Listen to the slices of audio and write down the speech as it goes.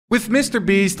With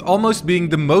MrBeast almost being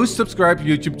the most subscribed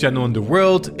YouTube channel in the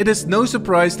world, it is no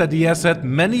surprise that he has had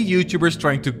many YouTubers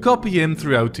trying to copy him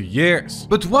throughout the years.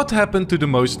 But what happened to the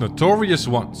most notorious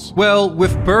ones? Well,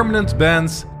 with permanent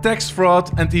bans, tax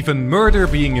fraud and even murder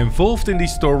being involved in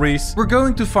these stories, we're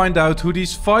going to find out who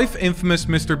these 5 infamous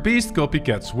MrBeast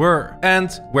copycats were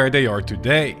and where they are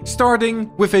today. Starting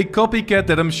with a copycat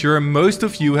that I'm sure most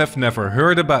of you have never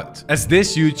heard about, as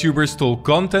this YouTuber stole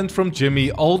content from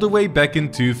Jimmy all the way back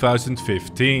in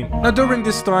 2015. Now during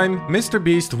this time,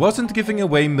 MrBeast wasn't giving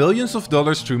away millions of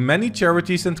dollars through many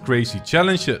charities and crazy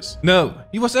challenges. No,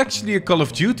 he was actually a Call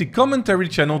of Duty commentary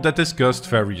channel that discussed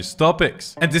various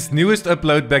topics. And his newest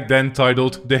upload back then,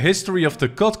 titled The History of the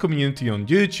COD Community on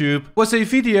YouTube, was a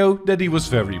video that he was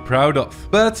very proud of.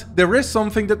 But there is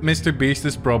something that MrBeast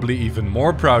is probably even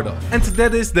more proud of. And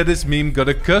that is that his meme got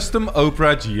a custom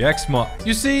Opera GX mod.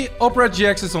 You see, Opera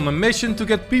GX is on a mission to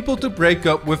get people to break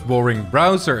up with boring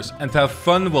browsers and have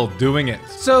fun while doing it.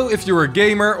 So if you're a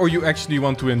gamer or you actually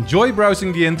want to enjoy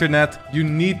browsing the internet, you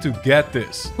need to get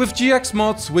this. With GX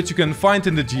mods, which you can find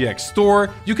in the GX store,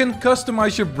 you can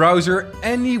customize your browser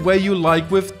any way you like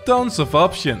with tons of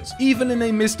options, even in a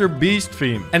MrBeast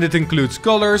theme. And it includes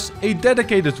colors, a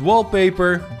dedicated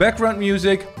wallpaper, background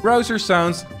music, browser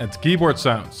sounds and keyboard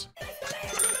sounds.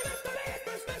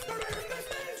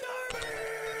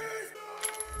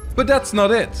 But that's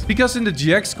not it, because in the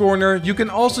GX corner you can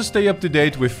also stay up to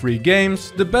date with free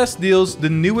games, the best deals, the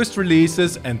newest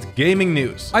releases and gaming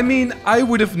news. I mean, I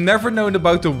would have never known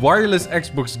about the wireless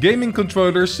Xbox gaming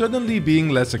controller suddenly being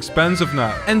less expensive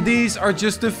now. And these are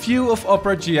just a few of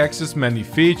Opera GX's many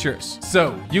features.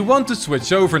 So, you want to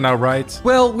switch over now, right?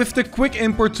 Well, with the quick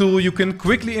import tool you can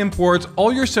quickly import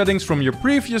all your settings from your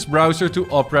previous browser to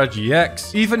Opera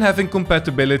GX, even having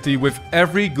compatibility with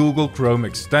every Google Chrome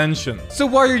extension. So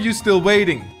why are you still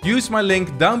waiting? Use my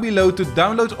link down below to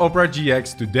download Opera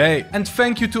GX today. And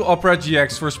thank you to Opera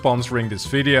GX for sponsoring this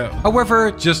video.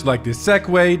 However, just like this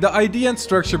segue, the idea and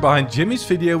structure behind Jimmy's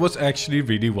video was actually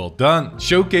really well done,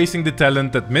 showcasing the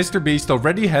talent that MrBeast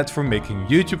already had for making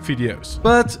YouTube videos.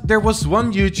 But there was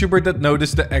one YouTuber that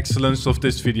noticed the excellence of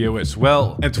this video as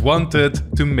well, and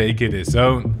wanted to make it his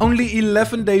own. Only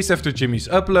 11 days after Jimmy's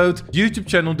upload, YouTube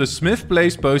channel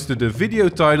TheSmithPlays posted a video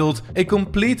titled A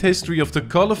Complete History of the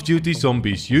Call of Duty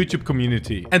Zombies YouTube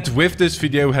Community. And with this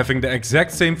video having the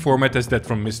exact same format as that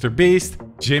from MrBeast,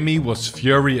 Jimmy was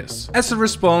furious. As a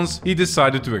response, he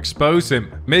decided to expose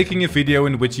him, making a video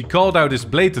in which he called out his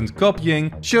blatant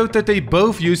copying, showed that they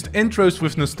both used intros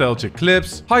with nostalgic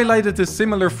clips, highlighted a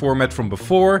similar format from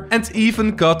before, and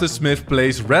even caught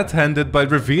TheSmithPlays red-handed by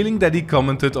revealing that he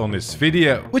commented on his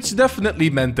video, which definitely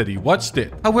meant that he watched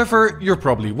it. However, you're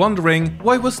probably wondering,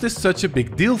 why was this such a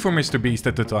big deal for MrBeast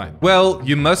at the time? Well,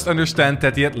 you must understand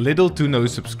that he had little to no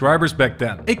subscribers back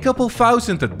then, a couple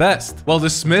thousand at best, while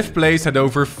TheSmithPlays had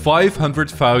over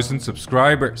 500,000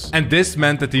 subscribers. And this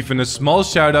meant that even a small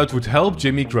shoutout would help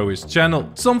Jimmy grow his channel,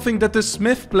 something that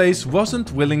TheSmithPlays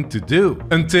wasn't willing to do,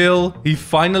 until he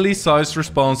finally saw his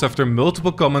response after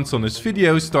multiple comments on his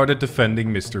video started defending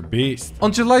MrBeast.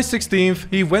 On July 16th,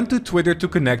 he went to Twitter to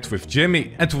connect with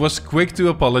Jimmy and was quick to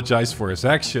apologize for his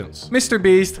actions.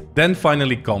 MrBeast then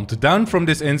finally calmed down from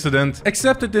this incident,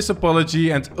 accepted this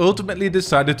apology and ultimately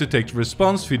decided to take the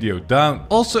response video down,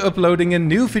 also uploading a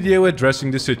new video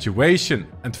addressing the situation,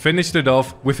 and finished it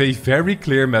off with a very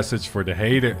clear message for the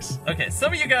haters. Okay,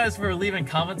 some of you guys were leaving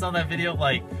comments on that video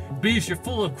like, Beast, you're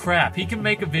full of crap. He can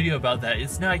make a video about that.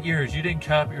 It's not yours. You didn't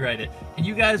copyright it. And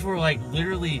you guys were like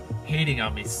literally hating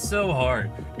on me so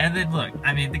hard. And then look,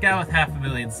 I mean, the guy with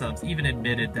 500,000 subs even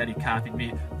admitted that he copied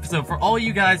me. So for all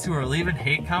you guys who are leaving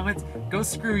hate comments, go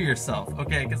screw yourself,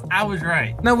 okay? Because I was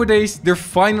right. Nowadays, there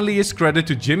finally is credit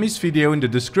to Jimmy's video in the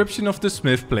description of the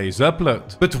TheSmithPlays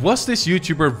upload. But was this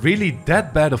YouTuber really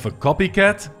that bad of a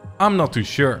copycat? I'm not too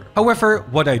sure. However,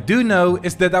 what I do know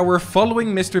is that our following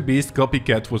MrBeast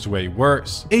copycat was way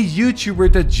worse. A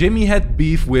YouTuber that Jimmy had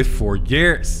beef with for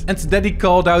years, and that he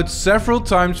called out several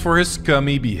times for his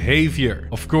scummy behavior.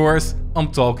 Of course, I'm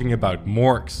talking about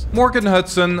Morgz. Morgan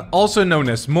Hudson, also known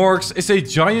as Morgz, is a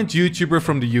giant YouTuber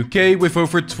from the UK with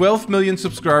over 12 million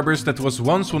subscribers that was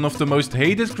once one of the most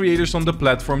hated creators on the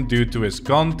platform due to his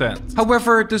content.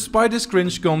 However, despite his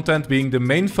cringe content being the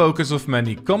main focus of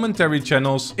many commentary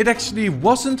channels, it actually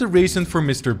wasn't a reason for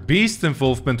MrBeast's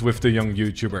involvement with the young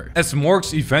YouTuber, as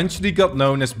Morgz eventually got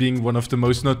known as being one of the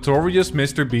most notorious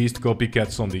MrBeast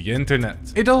copycats on the internet.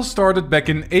 It all started back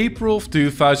in April of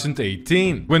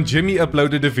 2018, when Jimmy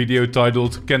uploaded a video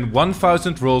titled "Can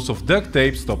 1000 rolls of duct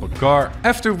tape stop a car?"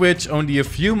 After which, only a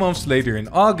few months later in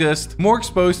August,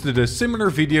 Morgz posted a similar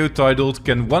video titled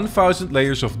 "Can 1000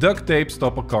 layers of duct tape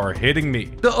stop a car hitting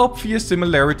me?" The obvious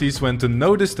similarities went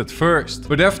unnoticed at first,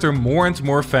 but after more and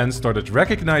more fans started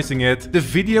recognizing it, the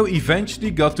video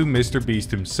eventually got to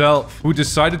MrBeast himself, who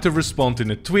decided to respond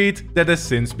in a tweet that has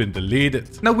since been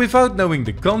deleted. Now, without knowing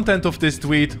the content of this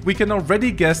tweet, we can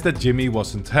already guess that Jimmy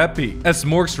wasn't happy, as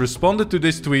Morgz responded to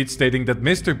this tweet stating that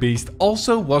MrBeast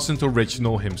also wasn't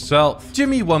original himself.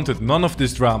 Jimmy wanted none of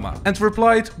this drama and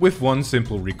replied with one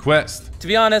simple request. To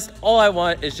be honest, all I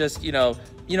want is just, you know,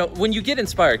 when you get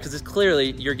inspired, because it's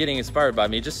clearly you're getting inspired by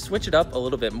me, just switch it up a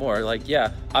little bit more. Like,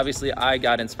 yeah, obviously I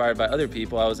got inspired by other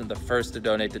people. I wasn't the first to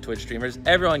donate to Twitch streamers.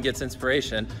 Everyone gets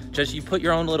inspiration. Just you put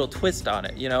your own little twist on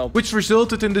it, you know? Which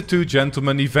resulted in the two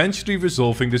gentlemen eventually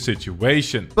resolving the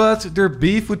situation. But their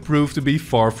beef would prove to be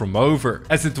far from over,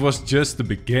 as it was just the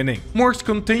beginning. Morgz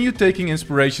continued taking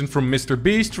inspiration from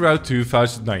MrBeast throughout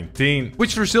 2019,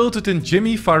 which resulted in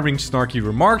Jimmy firing snarky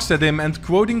remarks at him and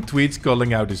quoting tweets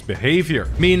calling out his behavior,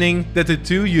 meaning that the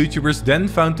two YouTubers then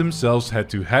found themselves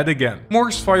head-to-head again.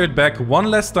 Morgz fired back one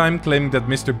last time, claiming that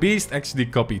MrBeast actually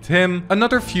copied him,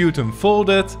 another feud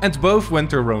unfolded, and both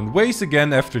went their own ways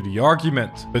again after the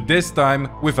argument, but this time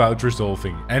without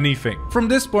resolving anything. From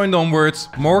this point onwards,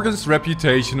 Morgan's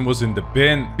reputation was in the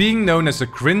bin, being known as a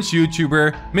cringe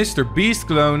YouTuber, MrBeast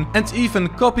clone, and even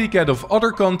copycat of other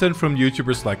content from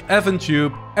YouTubers like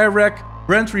EvanTube, Eric,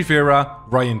 Brent Rivera,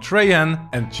 Ryan Trahan,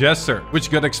 and Jesser,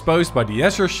 which got exposed by the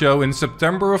Azure Show in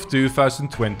September of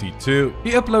 2022.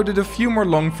 He uploaded a few more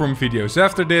long-form videos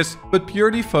after this, but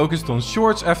purely focused on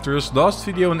shorts after his last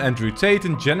video on Andrew Tate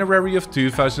in January of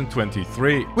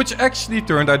 2023, which actually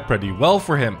turned out pretty well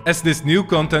for him, as this new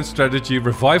content strategy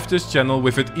revived his channel,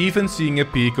 with it even seeing a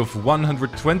peak of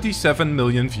 127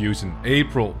 million views in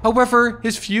April. However,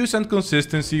 his views and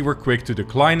consistency were quick to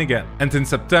decline again, and in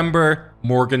September,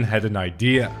 Morgan had an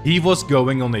idea. He was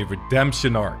going on a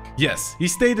redemption arc. Yes, he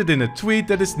stated in a tweet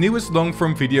that his newest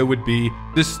long-form video would be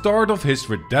the start of his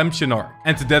redemption arc,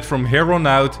 and that from here on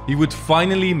out, he would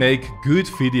finally make good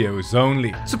videos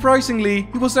only. Surprisingly,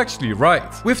 he was actually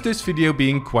right, with this video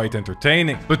being quite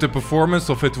entertaining, but the performance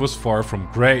of it was far from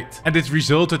great, and it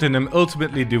resulted in him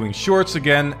ultimately doing shorts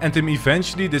again, and him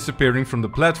eventually disappearing from the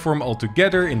platform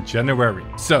altogether in January.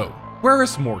 So, where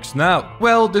is Morgz now?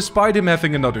 Well, despite him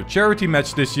having another charity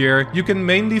match this year, you can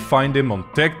mainly find him on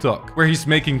TikTok, where he's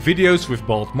making videos with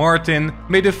Bald Martin,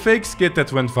 made a fake skit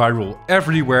that went viral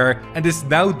everywhere, and is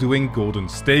now doing golden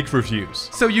steak reviews.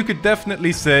 So you could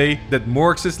definitely say that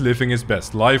Morgz is living his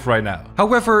best life right now.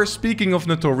 However, speaking of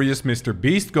notorious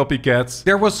MrBeast copycats,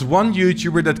 there was one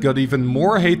YouTuber that got even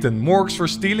more hate than Morgz for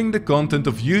stealing the content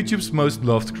of YouTube's most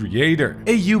loved creator,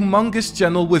 a humongous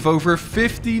channel with over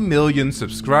 50 million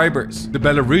subscribers. The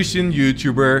Belarusian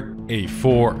YouTuber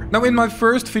A4. Now, in my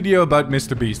first video about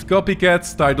MrBeast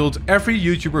copycats, titled "Every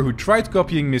YouTuber Who Tried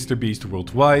Copying MrBeast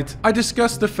Worldwide," I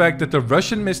discussed the fact that the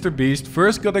Russian MrBeast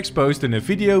first got exposed in a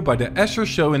video by the Azure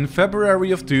Show in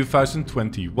February of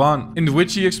 2021, in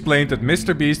which he explained that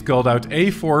MrBeast called out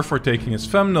A4 for taking his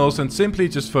thumbnails and simply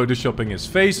just photoshopping his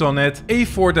face on it,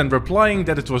 A4 then replying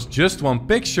that it was just one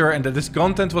picture and that his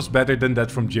content was better than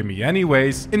that from Jimmy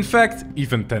anyways, in fact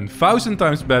even 10,000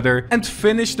 times better, and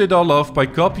finished it all off by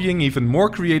copying even more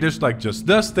creators like Just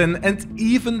Dustin and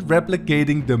even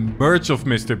replicating the merch of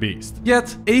MrBeast.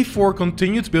 Yet, A4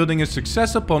 continued building his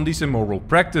success upon these immoral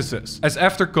practices, as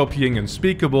after copying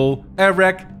Unspeakable,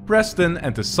 Eric, Preston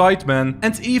and the Sideman,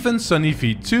 and even Sunny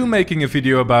V2 making a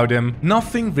video about him,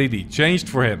 nothing really changed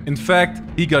for him. In fact,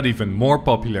 he got even more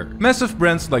popular. Massive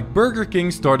brands like Burger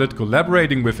King started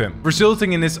collaborating with him,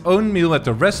 resulting in his own meal at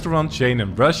the restaurant chain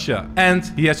in Russia. And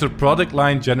he has a product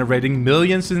line generating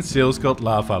millions in sales called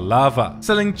Lava Lava,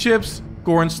 selling chips,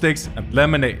 corn sticks and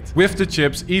lemonade, with the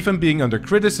chips even being under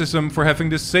criticism for having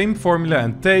the same formula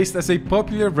and taste as a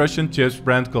popular Russian chips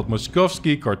brand called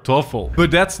Moskovsky Kartoffel.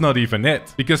 But that's not even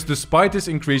it, because despite his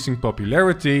increasing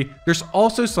popularity, there's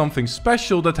also something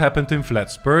special that happened in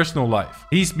Vlad's personal life.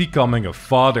 He's becoming a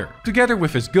father. Together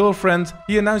with his girlfriend,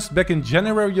 he announced back in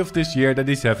January of this year that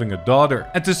he's having a daughter,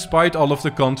 and despite all of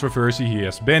the controversy he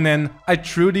has been in, I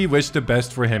truly wish the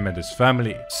best for him and his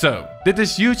family. So, did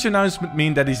this huge announcement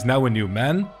mean that he's now a new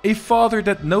man? A father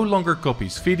that no longer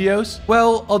copies videos?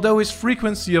 Well, although his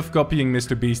frequency of copying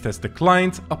MrBeast has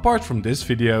declined, apart from this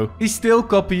video, he's still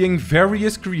copying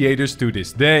various creators to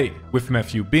this day, with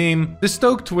Matthew Beam, the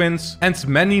Stoke Twins, and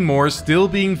many more still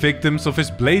being victims of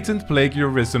his blatant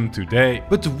plagiarism today.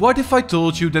 But what if I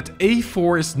told you that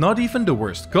A4 is not even the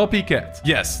worst copycat?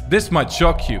 Yes, this might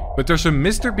shock you, but there's a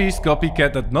MrBeast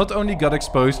copycat that not only got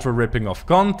exposed for ripping off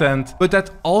content, but that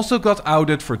also got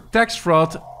outed for tax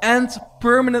fraud and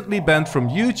permanently banned from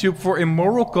YouTube for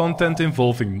immoral content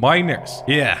involving minors.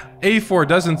 Yeah, A4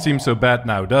 doesn't seem so bad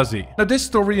now, does he? Now this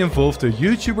story involved a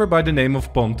YouTuber by the name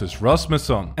of Pontus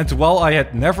Rasmusson, and while I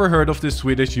had never heard of this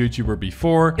Swedish YouTuber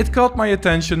before, it caught my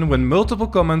attention when multiple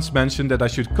comments mentioned that I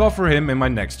should cover him in my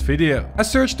next video. I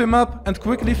searched him up and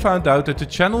quickly found out that the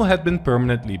channel had been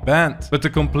permanently banned, but the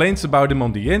complaints about him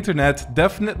on the internet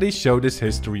definitely showed his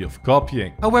history of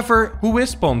copying. However, who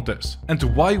is Pontus, and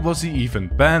why was he even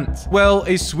banned? Well,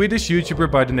 a Swedish YouTuber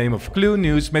by the name of Clue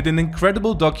News made an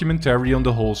incredible documentary on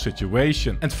the whole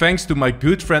situation, and thanks to my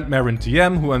good friend Marin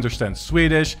TM who understands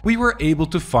Swedish, we were able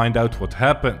to find out what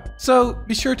happened. So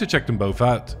be sure to check them both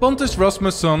out. Pontus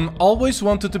Rasmusson always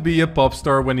wanted to be a pop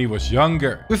star when he was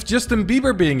younger, with Justin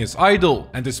Bieber being his idol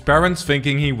and his parents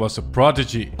thinking he was a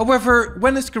prodigy. However,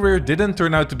 when his career didn't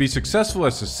turn out to be successful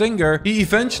as a singer, he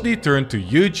eventually turned to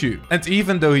YouTube, and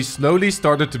even though he slowly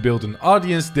started to build an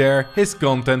audience there, his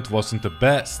content wasn't the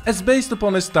best, as based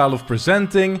upon his style of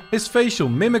presenting, his facial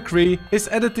mimicry, his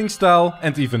editing style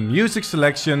and even music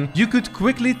selection, you could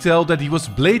quickly tell that he was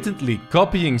blatantly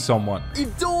copying someone.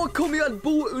 Idag kommer jag att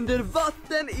bo under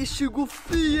vatten i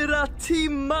 24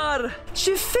 timmar!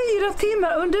 24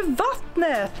 timmar under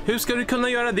vattnet! Hur ska du kunna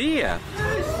göra det?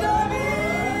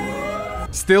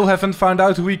 Still haven't found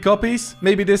out who he copies?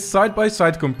 Maybe this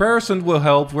side-by-side comparison will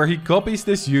help where he copies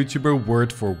this YouTuber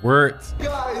word for word.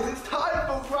 Guys, it's time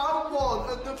for round one,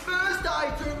 and the first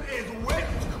item is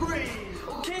whipped cream.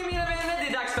 Okej mina vänner, det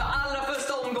är dags för allra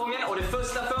första omgången och det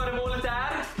första föremålet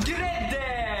är grädde!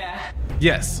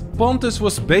 Yes, Pontus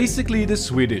was basically the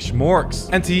Swedish Morgz,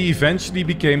 and he eventually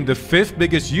became the 5th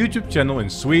biggest YouTube channel in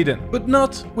Sweden, but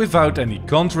not without any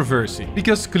controversy,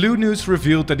 because Clue News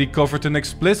revealed that he covered an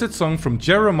explicit song from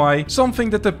Jeremiah,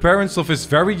 something that the parents of his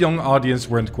very young audience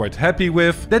weren't quite happy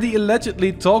with, that he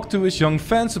allegedly talked to his young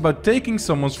fans about taking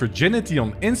someone's virginity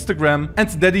on Instagram, and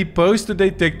that he posted a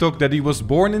TikTok that he was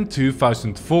born in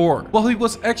 2004, while he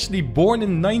was actually born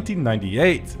in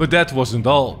 1998. But that wasn't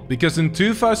all, because in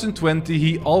 2020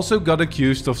 he also got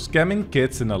accused of scamming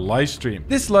kids in a livestream.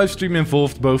 This livestream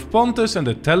involved both Pontus and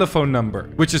a telephone number,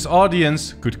 which his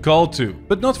audience could call to,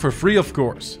 but not for free of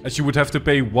course, as you would have to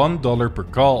pay $1 per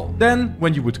call. Then,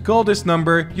 when you would call this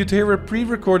number, you'd hear a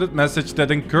pre-recorded message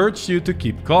that encouraged you to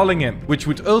keep calling him, which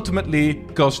would ultimately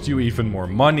cost you even more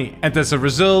money. And as a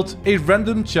result, a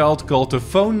random child called the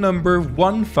phone number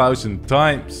 1,000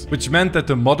 times, which meant that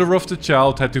the mother of the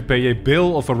child had to pay a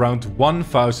bill of around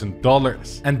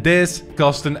 $1,000. And this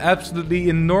caused an absolutely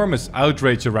enormous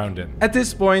outrage around him. At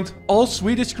this point, all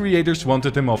Swedish creators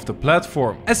wanted him off the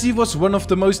platform, as he was one of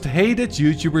the most hated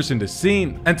YouTubers in the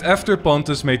scene. And after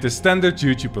Pontus made the standard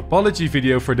YouTube apology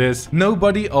video for this,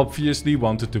 nobody obviously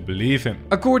wanted to believe him.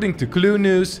 According to Clue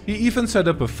News, he even set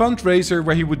up a fundraiser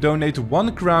where he would donate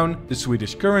 1 crown, the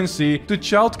Swedish currency, to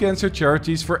child cancer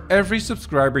charities for every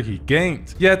subscriber he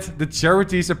gained. Yet, the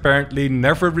charities apparently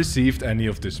never received any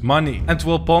of this money. And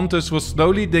while Pontus was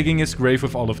slowly digging his grave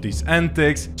with all of these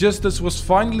antics, justice was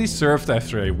finally served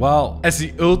after a while, as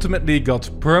he ultimately got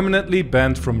permanently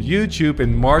banned from YouTube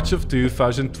in March of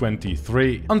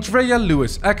 2023. Andrea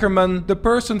Lewis Ackerman, the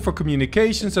person for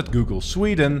communications at Google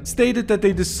Sweden, stated that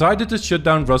they decided to shut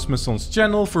down Rasmusson's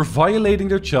channel for violating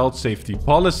their child safety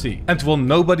policy. And while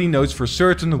nobody knows for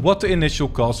certain what the initial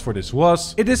cause for this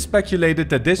was, it is speculated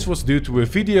that this was due to a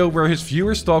video where his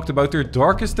viewers talked about their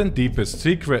darkest and deepest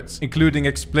secrets, including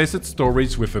explicit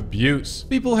stories with abuse.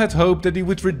 People had hoped that he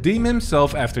would redeem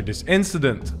himself after this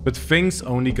incident, but things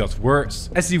only got worse,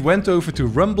 as he went over to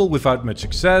Rumble without much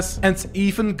success and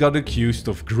even got accused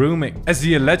of grooming, as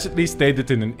he allegedly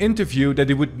stated in an interview that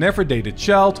he would never date a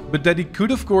child, but that he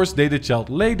could of course date a child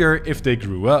later if they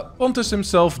grew up. Pontus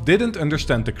himself didn't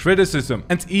understand the criticism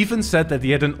and even said that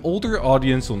he had an older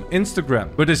audience on Instagram,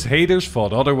 but his haters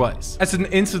thought otherwise, as an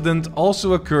incident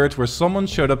also occurred where someone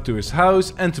showed up to his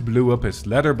house and blew up his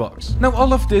letterbox. Now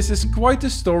all of this this is quite a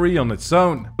story on its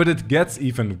own, but it gets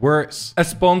even worse,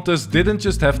 as Pontus didn't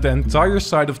just have the entire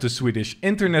side of the Swedish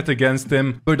internet against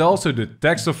him, but also the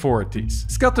tax authorities.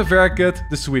 Skatteverket,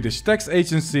 the Swedish tax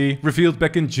agency, revealed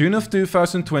back in June of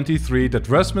 2023 that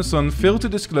Rasmusson failed to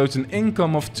disclose an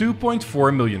income of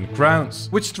 2.4 million crowns,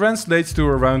 which translates to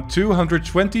around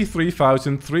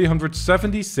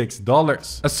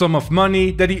 $223,376, a sum of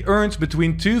money that he earned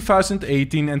between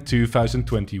 2018 and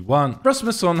 2021.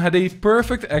 Rasmusson had a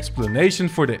perfect explanation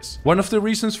for this. One of the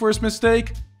reasons for his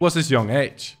mistake was his young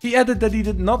age. He added that he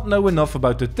did not know enough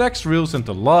about the tax rules and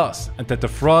the laws, and that the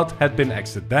fraud had been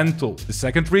accidental. The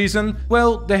second reason?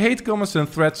 Well, the hate comments and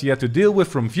threats he had to deal with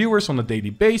from viewers on a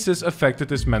daily basis affected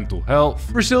his mental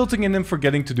health, resulting in him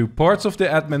forgetting to do parts of the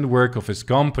admin work of his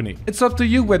company. It's up to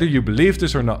you whether you believe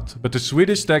this or not, but the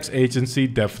Swedish tax agency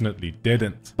definitely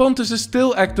didn't. Pontus is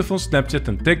still active on Snapchat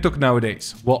and TikTok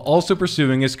nowadays, while also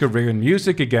pursuing his career in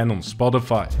music again on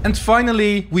Spotify. And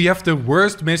finally, we have the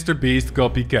worst MrBeast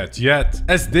copycat yet,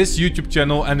 as this YouTube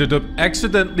channel ended up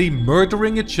accidentally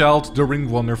murdering a child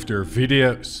during one of their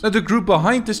videos. Now, the group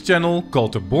behind this channel,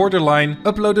 called TheBorderline,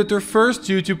 uploaded their first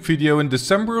YouTube video in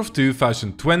December of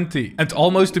 2020, and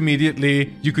almost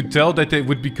immediately you could tell that they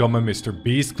would become a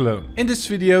MrBeast clone. In this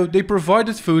video, they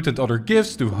provided food and other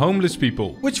gifts to homeless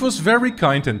people, which was very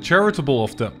kind and charitable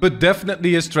of them, but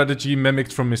definitely a strategy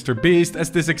mimicked from MrBeast,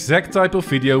 as this exact type of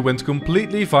video went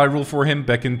completely viral for him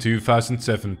back in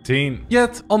 2017.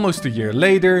 Yet, almost a year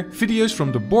later, videos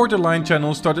from the TheBorderline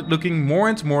channel started looking more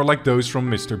and more like those from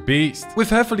MrBeast,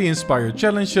 with heavily inspired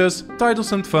challenges,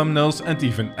 titles and thumbnails, and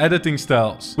even editing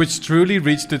styles, which truly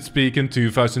reached its peak in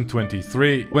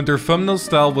 2023, when their thumbnail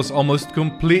style was almost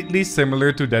completely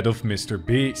similar to that of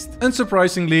MrBeast.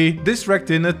 Unsurprisingly, this racked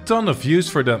in a ton of views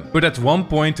for them, but at one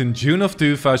point in June of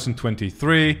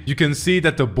 2023, you can see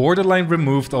that the TheBorderline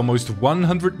removed almost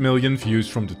 100 million views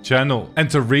from the channel,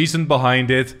 and the reason behind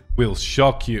it will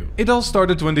shock you. It all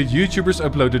started when the YouTubers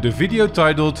uploaded a video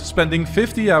titled "Spending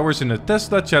 50 hours in a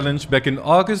Tesla challenge" back in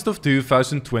August of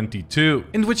 2022,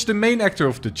 in which the main actor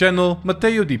of the channel,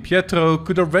 Matteo Di Pietro,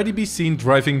 could already be seen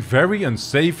driving very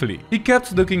unsafely. He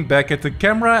kept looking back at the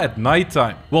camera at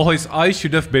nighttime, while his eyes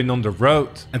should have been on the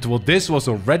road. And while this was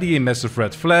already a massive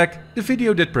red flag, the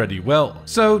video did pretty well.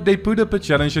 So they put up a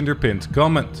challenge in their pinned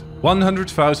comment.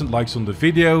 100,000 likes on the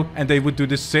video, and they would do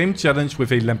the same challenge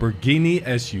with a Lamborghini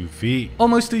SUV.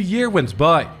 Almost a year went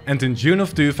by, and in June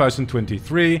of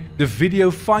 2023, the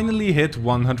video finally hit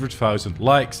 100,000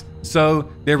 likes. So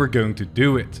they were going to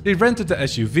do it. They rented the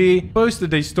SUV,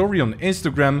 posted a story on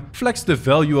Instagram, flexed the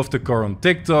value of the car on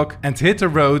TikTok, and hit the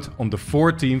road on the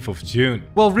 14th of June.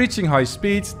 While reaching high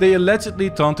speeds, they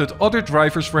allegedly taunted other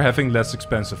drivers for having less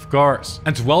expensive cars.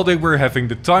 And while they were having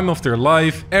the time of their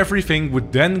life, everything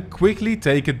would then quickly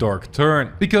take a dark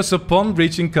turn. Because upon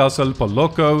reaching Casal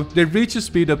Palocco, they reach a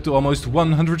speed up to almost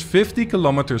 150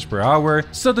 km per hour,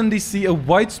 suddenly see a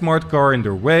white smart car in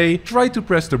their way, try to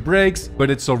press the brakes,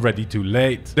 but it's already too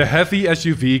late. The heavy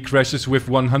SUV crashes with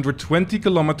 120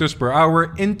 km per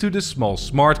hour into the small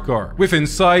smart car, with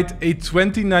inside a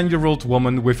 29-year-old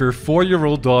woman with her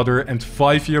 4-year-old daughter and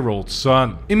 5-year-old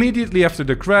son. Immediately after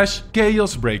the crash,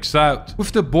 chaos breaks out,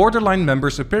 with the TheBorderline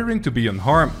members appearing to be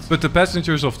unharmed, but the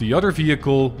passengers of the other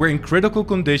vehicle were in critical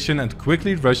condition and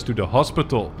quickly rushed to the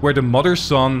hospital, where the mother's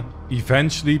son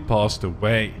eventually passed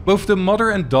away. Both the mother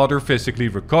and daughter physically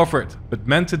recovered, but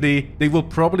mentally they will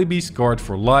probably be scarred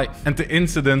for life, and the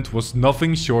incident was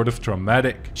nothing short of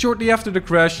traumatic. Shortly after the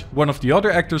crash, one of the other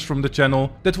actors from the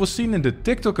channel that was seen in the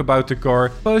TikTok about the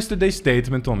car posted a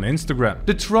statement on Instagram.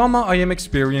 "The trauma I am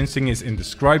experiencing is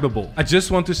indescribable. I just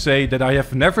want to say that I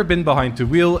have never been behind the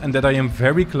wheel and that I am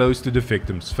very close to the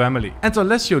victim's family." And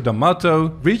Alessio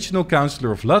D'Amato, regional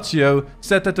councillor of Lazio,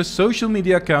 said that the social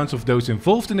media accounts of those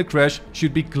involved in the crash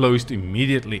should be closed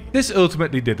immediately. This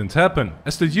ultimately didn't happen,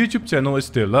 as the YouTube channel is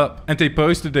still up, and they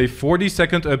posted a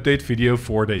 40-second update video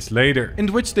 4 days later,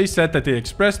 in which they said that they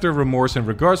expressed their remorse in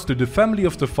regards to the family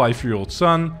of the 5-year-old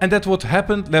son, and that what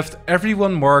happened left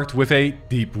everyone marked with a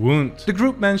deep wound. The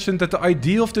group mentioned that the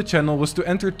idea of the channel was to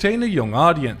entertain a young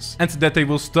audience, and that they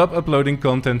will stop uploading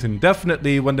content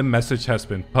indefinitely when the message has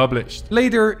been published.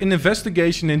 Later, an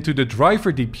investigation into the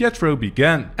driver Di Pietro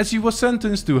began, as he was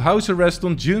sentenced to house arrest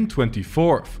on June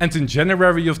 24th. And in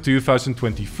January of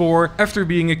 2024, after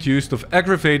being accused of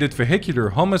aggravated vehicular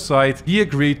homicide, he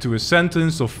agreed to a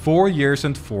sentence of 4 years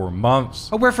and 4 months.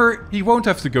 However, he won't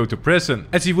have to go to prison,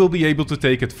 as he will be able to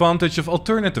take advantage of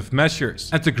alternative measures,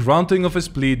 and the granting of his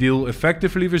plea deal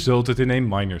effectively resulted in a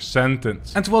minor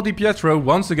sentence. And while DiPietro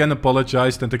once again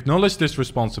apologized and acknowledged his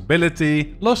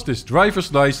responsibility, lost his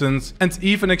driver's license, and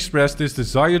even expressed his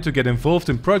desire to get involved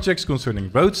in projects concerning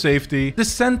road safety, the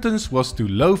sentence was too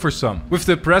low for some, with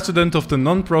the president of the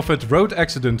non-profit Road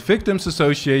Accident Victims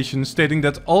Association stating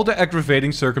that all the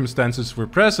aggravating circumstances were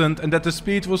present and that the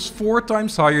speed was 4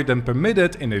 times higher than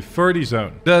permitted in a 30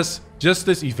 zone. Thus,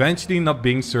 justice eventually not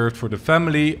being served for the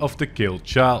family of the killed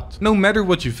child. No matter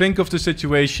what you think of the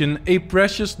situation, a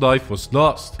precious life was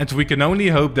lost, and we can only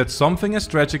hope that something as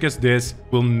tragic as this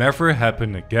will never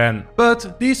happen again.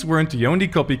 But these weren't the only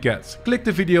copycats. Click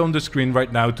the video on the screen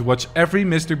right now to watch every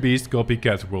MrBeast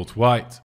copycat worldwide.